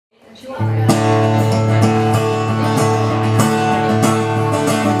There's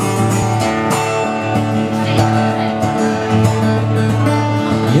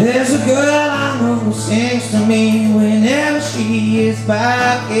a girl I know who sings to me whenever she is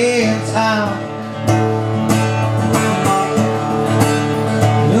back in town.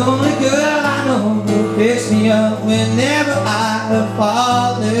 The only girl I know who picks me up whenever I have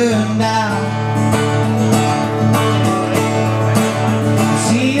fallen down.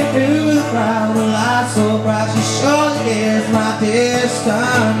 See her through the crowd, a light so bright, she surely is my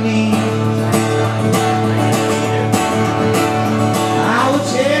destiny.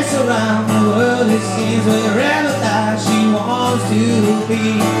 Around the world it seems, wherever that she wants to be.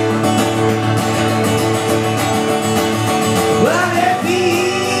 But it feels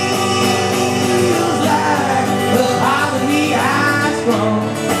like the heart of me has grown,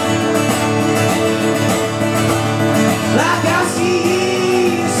 like I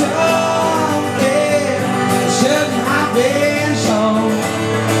see something shouldn't have been shown.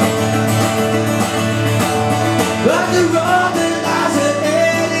 But the road that lies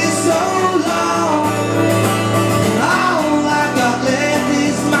ahead is so long, all I got left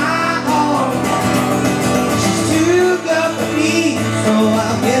is my own. She's too good for me, so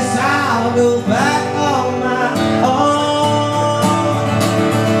I guess I'll go back on my own.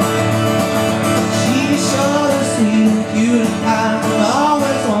 She's short and sweet and cute and kind, and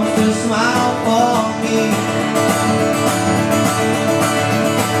always wants to smile for me.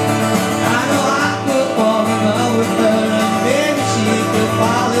 I know I could fall in love with her, and maybe she could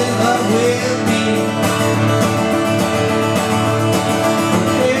fall in love with me.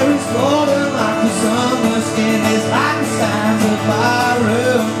 There is golden like the summer skin, is like the sands of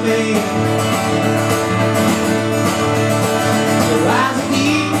Byron Bay. The rising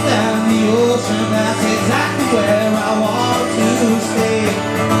deep down the ocean, that's exactly where I want to stay.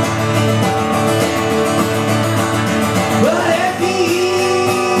 But it feels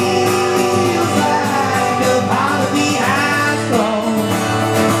like the part of me has grown,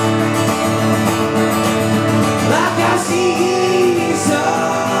 like I see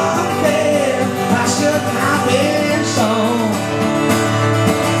something I shouldn't have been shown.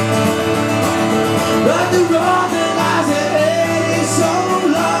 But the road that lies ahead is so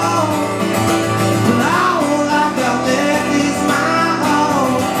long, and all I got left is my own.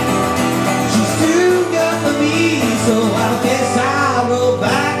 She's too good for me, so I guess I'll go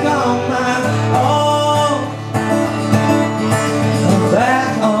back on my own.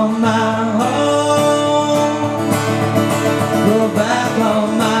 Back on my own. Go back on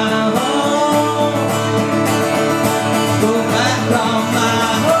my own. Go back on my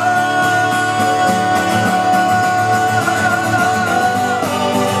own.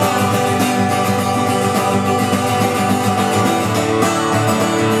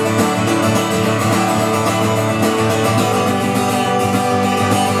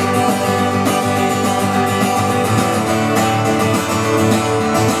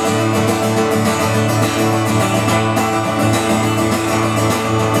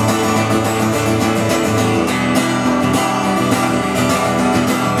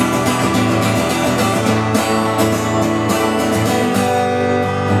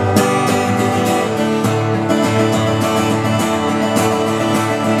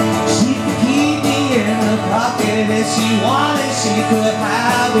 If she wanted, she could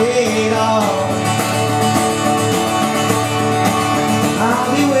have it all. I'll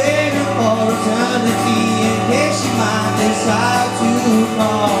be waiting for eternity in case she might decide to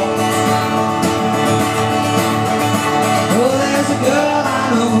call. Oh, there's a girl I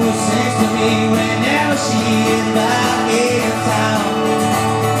know who sings to me whenever she is back in town.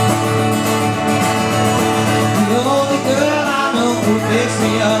 The only girl I know who picks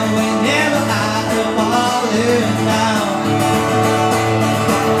me up whenever I have fallen down.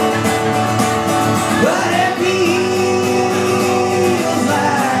 But it feels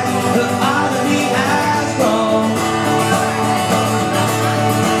like the heart of me has grown,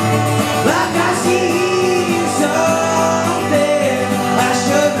 like I see something I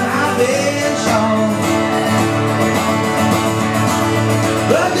shouldn't have been shown.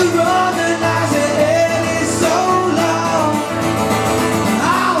 But the road that lies ahead is so long,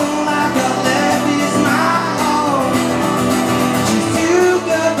 all I got left is my own.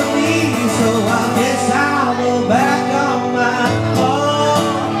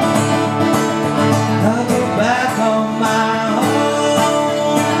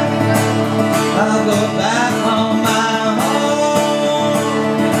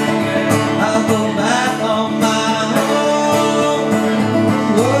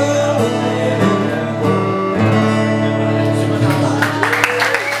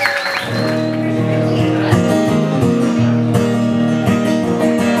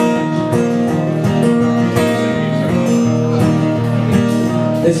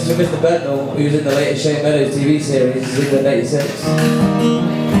 He was in the latest Shane Meadows TV series, he's in the 86. He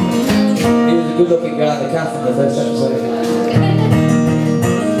was a good looking guy in the calf in the first episode.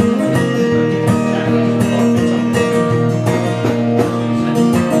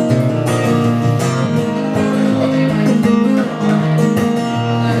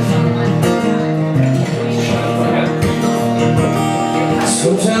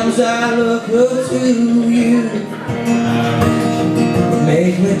 Sometimes I look up to you,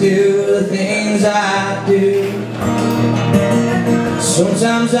 make me do the things I do.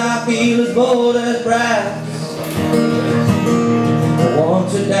 Sometimes I feel as bold as brass, I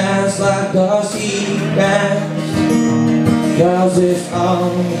want to dance like Darcy danced. 'Cause it's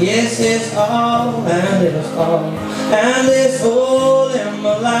all, yes it's all, and it's all, and it's all in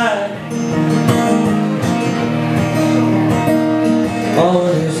my life. All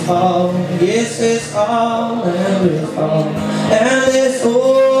is all, yes it's all, and it's all, and it's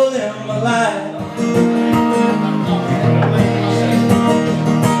all in my life.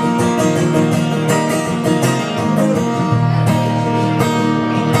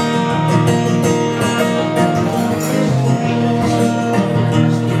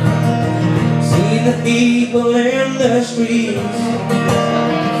 Seen the people in the streets,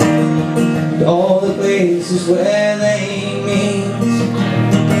 all the places where they meet.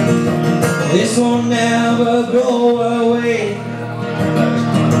 This will never go away.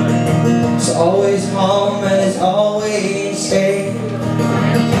 It's always home and it's always safe.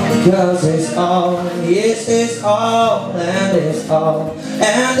 'Cause it's all, yes it's all, and it's all,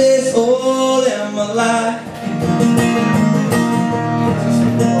 and it's all in my life.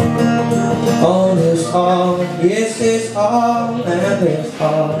 All is all, yes it's all, and it's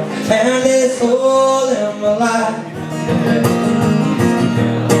all, and it's all in my life.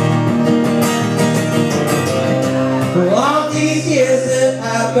 All these years that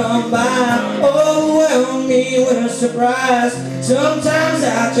I've gone by overwhelm me with surprise. Sometimes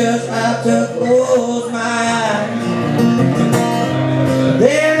I just have to close my eyes.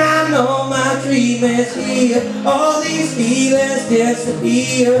 Then I know my dream is here. All these feelings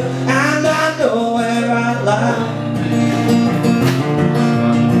disappear, and I know where I lie.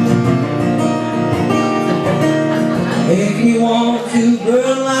 If you want to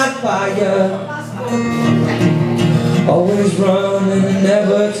burn like fire, always run and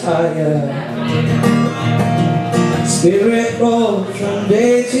never tire. Spirit rolls from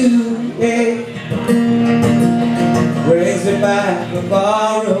day to day, brings me back from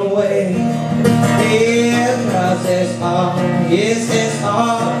far away. Yeah, 'cause it's all, yes it's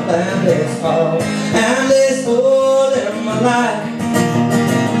all, and it's all, and it's all in my life.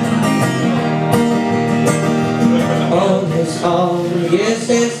 All is all, yes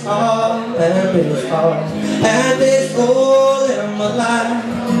it's all, and it's all, and it's all in my life.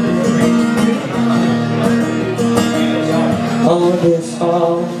 All is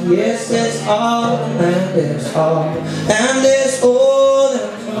all, yes it's all, and it's all, and it's all in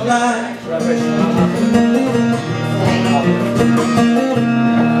my life.